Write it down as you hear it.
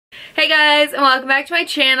Hey guys, and welcome back to my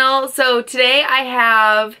channel. So today I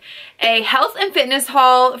have a health and fitness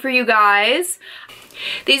haul for you guys.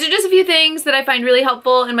 These are just a few things that I find really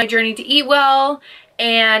helpful in my journey to eat well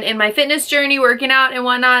and in my fitness journey, working out and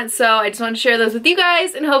whatnot. So I just want to share those with you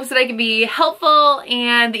guys in hopes that I can be helpful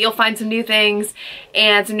and that you'll find some new things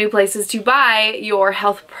and some new places to buy your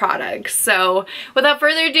health products. So without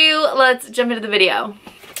further ado, let's jump into the video.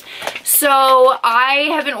 So I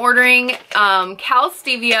have been ordering Cal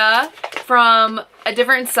Stevia from a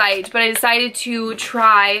different site, but I decided to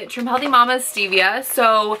try Trim Healthy Mama's Stevia.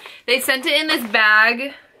 So they sent it in this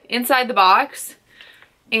bag inside the box,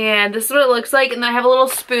 and this is what it looks like. And I have a little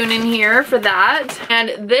spoon in here for that.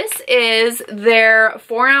 And this is their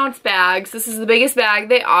 4-ounce bags. This is the biggest bag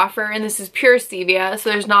they offer, and this is pure stevia,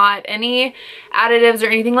 so there's not any additives or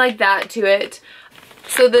anything like that to it.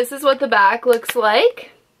 So this is what the back looks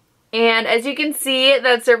like. And as you can see,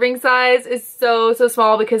 that serving size is so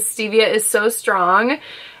small because stevia is so strong,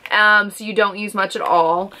 so you don't use much at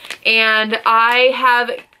all. And I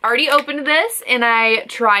have already opened this and I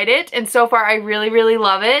tried it, and so far I really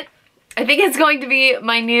love it. I think it's going to be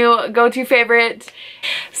my new go-to favorite.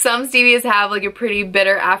 Some stevias have like a pretty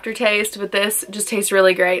bitter aftertaste, but this just tastes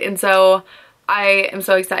really great, and so I am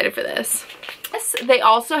so excited for this. They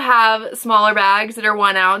also have smaller bags that are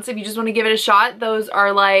 1 ounce. If you just want to give it a shot, those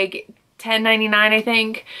are like $10.99, I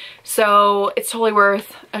think. So it's totally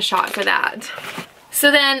worth a shot for that. So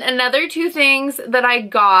then another two things that I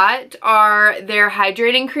got are their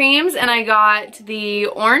hydrating creams, and I got the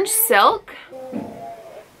Orange Silk.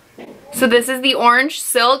 So this is the Orange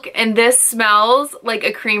Silk, and this smells like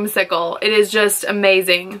a creamsicle. It is just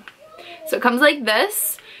amazing. So it comes like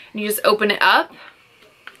this, and you just open it up.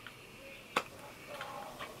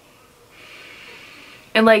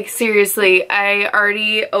 And like seriously, I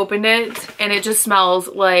already opened it and it just smells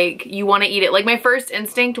like you want to eat it. Like my first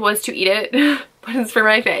instinct was to eat it, but it's for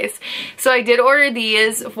my face. So I did order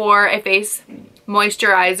these for a face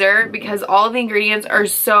moisturizer because all of the ingredients are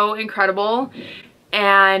so incredible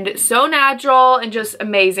and so natural and just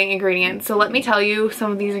amazing ingredients. So let me tell you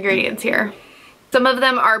some of these ingredients here. Some of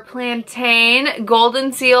them are plantain,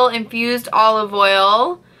 golden seal infused olive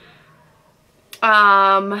oil,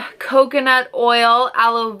 coconut oil,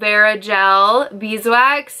 aloe vera gel,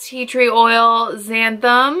 beeswax, tea tree oil,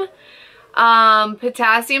 xanthan,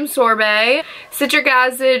 potassium sorbet, citric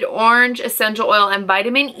acid, orange essential oil, and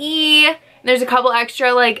vitamin E. There's a couple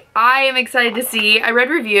extra, like, I am excited to see. I read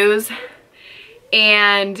reviews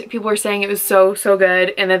and people were saying it was so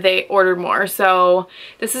good and that they ordered more. So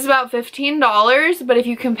this is about $15, but if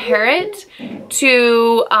you compare it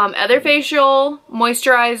to other facial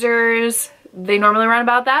moisturizers, they normally run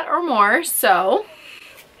about that or more. So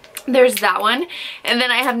there's that one. And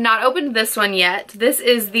then I have not opened this one yet. This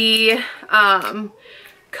is the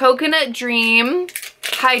Coconut Dream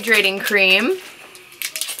Hydrating Cream.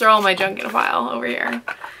 Throw all my junk in a pile over here.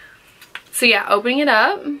 So yeah, opening it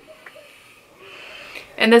up.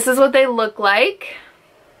 And this is what they look like.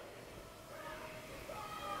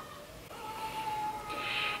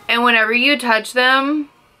 And whenever you touch them,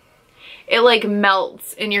 it like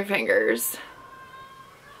melts in your fingers.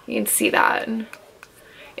 You can see that.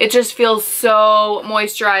 It just feels so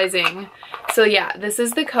moisturizing. So yeah, this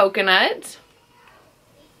is the coconut.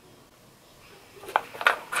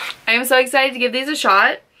 I am so excited to give these a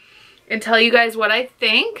shot and tell you guys what I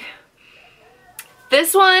think.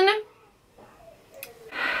 This one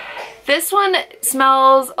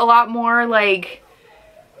smells a lot more like,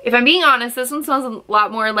 if I'm being honest, this one smells a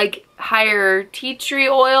lot more like higher tea tree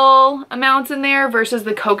oil amounts in there versus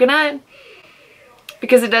the coconut,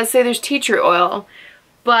 because it does say there's tea tree oil.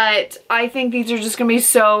 But I think these are just gonna be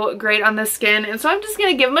so great on the skin, and so I'm just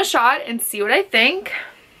gonna give them a shot and see what I think,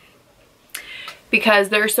 because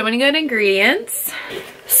there are so many good ingredients.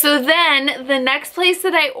 So then the next place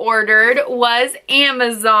that I ordered was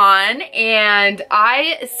Amazon, and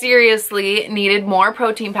I seriously needed more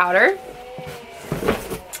protein powder.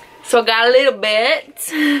 So I got a little bit.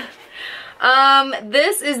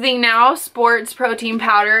 This is the Now Sports protein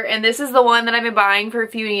powder, and this is the one that I've been buying for a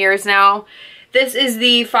few years now. This is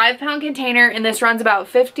the 5-pound container, and this runs about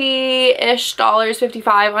 $50-ish,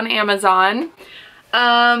 $55 on Amazon.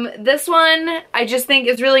 This one I just think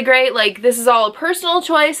is really great. Like, this is all a personal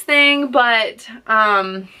choice thing, but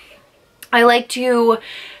I like to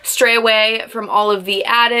stray away from all of the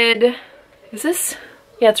added, is this?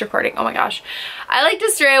 Yeah, it's recording. Oh my gosh. I like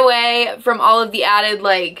to stray away from all of the added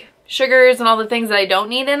like sugars and all the things that I don't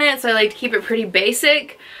need in it, so I like to keep it pretty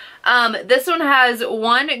basic. This one has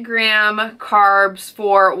 1 gram carbs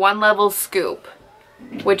for 1 level scoop.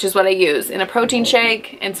 which is what I use in a protein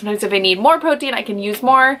shake. And sometimes if I need more protein, I can use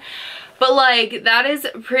more. But like, that is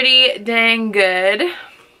pretty dang good.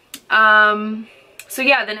 So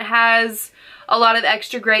yeah, then it has a lot of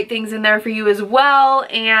extra great things in there for you as well.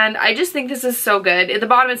 And I just think this is so good. At the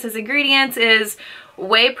bottom it says ingredients is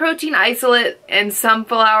whey protein isolate and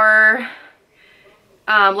sunflower,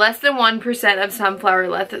 less than 1% of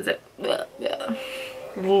sunflower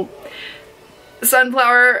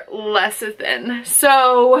sunflower lecithin.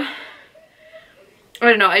 So I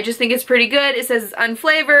don't know, I just think it's pretty good. It says it's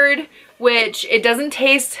unflavored, which it doesn't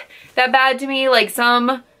taste that bad to me. Like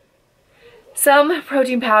some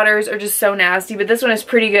protein powders are just so nasty, but this one is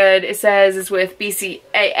pretty good. It says it's with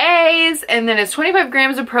BCAAs, and then it's 25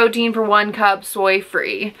 grams of protein for 1 cup, soy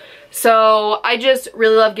free. So I just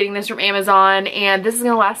really love getting this from Amazon, and this is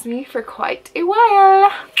gonna last me for quite a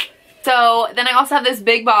while. So then I also have this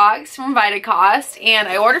big box from Vitacost, and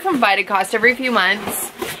I order from Vitacost every few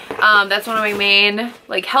months. That's one of my main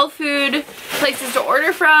like health food places to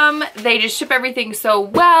order from. They just ship everything so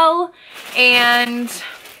well, and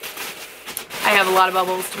I have a lot of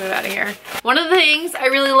bubbles to move out of here. One of the things I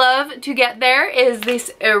really love to get there is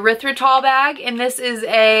this erythritol bag, and this is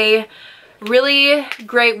a really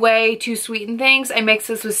great way to sweeten things. I mix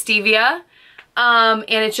this with stevia, and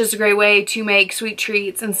it's just a great way to make sweet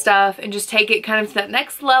treats and stuff and just take it kind of to that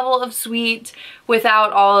next level of sweet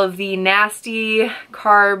without all of the nasty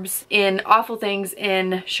carbs and awful things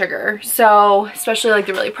in sugar. So especially like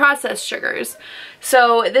the really processed sugars.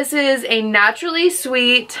 So this is a naturally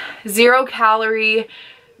sweet, 0 calorie,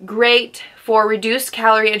 great for reduced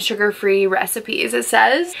calorie and sugar-free recipes. It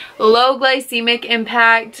says low glycemic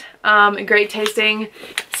impact, great tasting.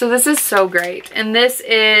 So this is so great. And this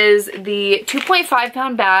is the 2.5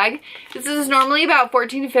 pound bag. This is normally about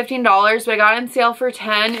 $14 to $15, but I got it on sale for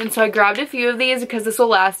 10, and so I grabbed a few of these because this will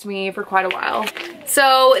last me for quite a while.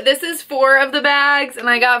 So this is 4 of the bags, and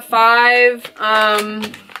I got 5.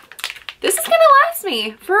 This is gonna last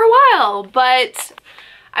me for a while, but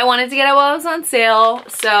I wanted to get it while it was on sale,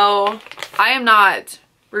 so I am not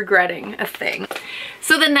regretting a thing.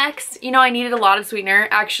 So the next, I needed a lot of sweetener.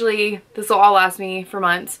 Actually, this will all last me for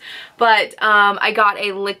months, but I got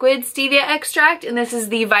a liquid stevia extract, and this is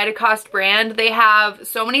the Vitacost brand. They have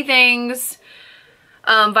so many things,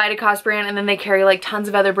 Vitacost brand, and then they carry like tons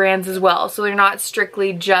of other brands as well. So they're not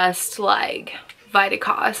strictly just like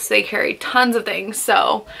Vitacost. They carry tons of things,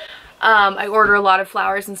 so I order a lot of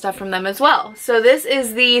flowers and stuff from them as well. So this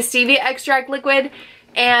is the stevia extract liquid,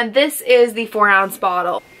 and this is the 4-ounce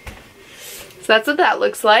bottle. So that's what that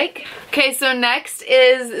looks like. Okay, so next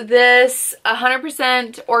is this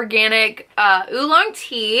 100% organic oolong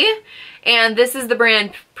tea, and this is the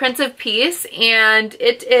brand Prince of Peace, and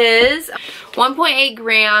it is 1.8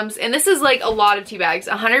 grams, and this is like a lot of tea bags,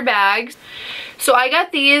 100 bags. So I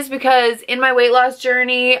got these because in my weight loss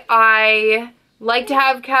journey, I like to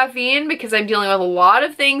have caffeine because I'm dealing with a lot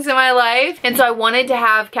of things in my life, and so I wanted to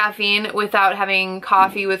have caffeine without having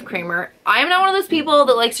coffee with creamer. I am not one of those people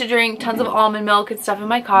that likes to drink tons of almond milk and stuff in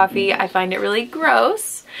my coffee. I find it really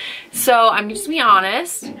gross, so I'm just gonna be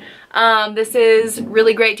honest. This is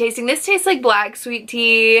really great tasting. This tastes like black sweet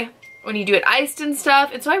tea when you do it iced and stuff,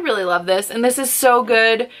 and so I really love this, and this is so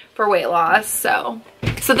good for weight loss. So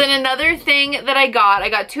then another thing that I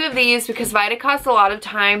got 2 of these because Vitacost a lot of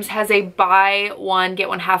times has a buy one get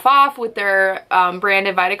one half off with their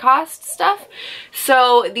branded Vitacost stuff.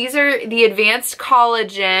 So these are the advanced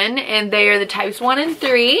collagen, and they are the types 1 and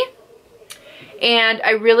 3. And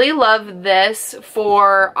I really love this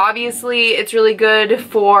for, obviously it's really good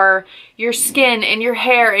for your skin and your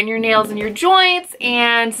hair and your nails and your joints,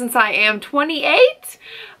 and since I am 28,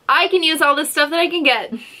 I can use all this stuff that I can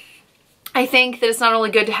get. I think that it's not only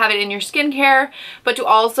good to have it in your skincare, but to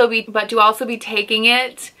also be taking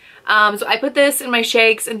it. So I put this in my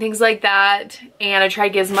shakes and things like that, and I try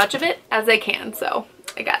to get as much of it as I can. So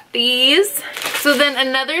I got these. So then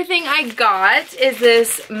another thing I got is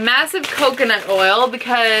this massive coconut oil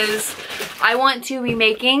because I want to be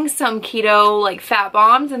making some keto like fat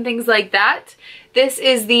bombs and things like that. This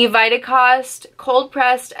is the Vitacost cold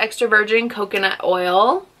pressed extra virgin coconut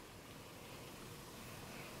oil.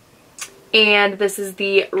 And this is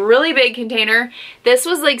the really big container. This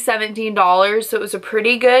was like $17, so it was a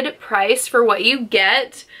pretty good price for what you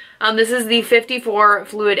get. This is the 54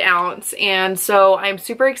 fluid ounce, and so I'm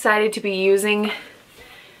super excited to be using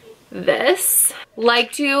this.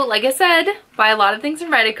 Like I said, buy a lot of things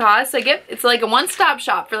from Vitacost. It's like a one-stop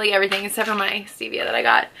shop for like everything except for my stevia that I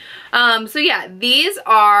got. So yeah, these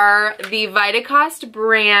are the Vitacost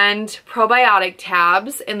brand probiotic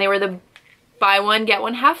tabs, and they were the buy one get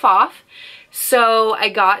one half off. So I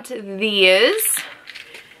got these.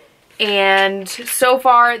 and so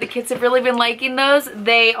far the kids have really been liking those.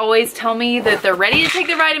 They always tell me that they're ready to take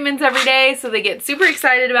their vitamins every day, so they get super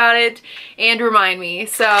excited about it and remind me.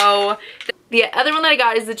 So the other one that I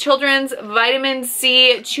got is the Children's Vitamin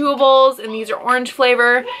C Chewables, and these are orange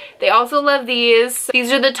flavor. They also love these.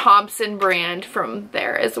 These are the Thompson brand from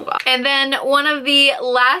there as well. And then one of the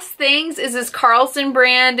last things is this Carlson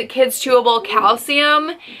brand Kids Chewable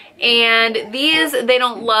Calcium. And these, they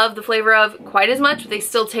don't love the flavor of quite as much, but they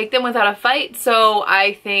still take them without a fight. So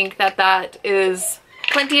I think that that is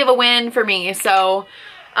plenty of a win for me. So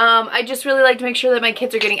I just really like to make sure that my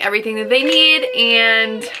kids are getting everything that they need,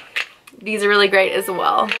 and these are really great as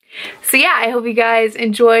well. So yeah, I hope you guys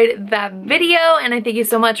enjoyed that video, and I thank you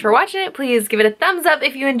so much for watching it. Please give it a thumbs up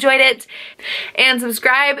if you enjoyed it, and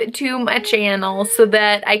subscribe to my channel so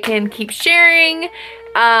that I can keep sharing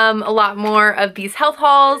a lot more of these health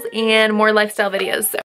hauls and more lifestyle videos. So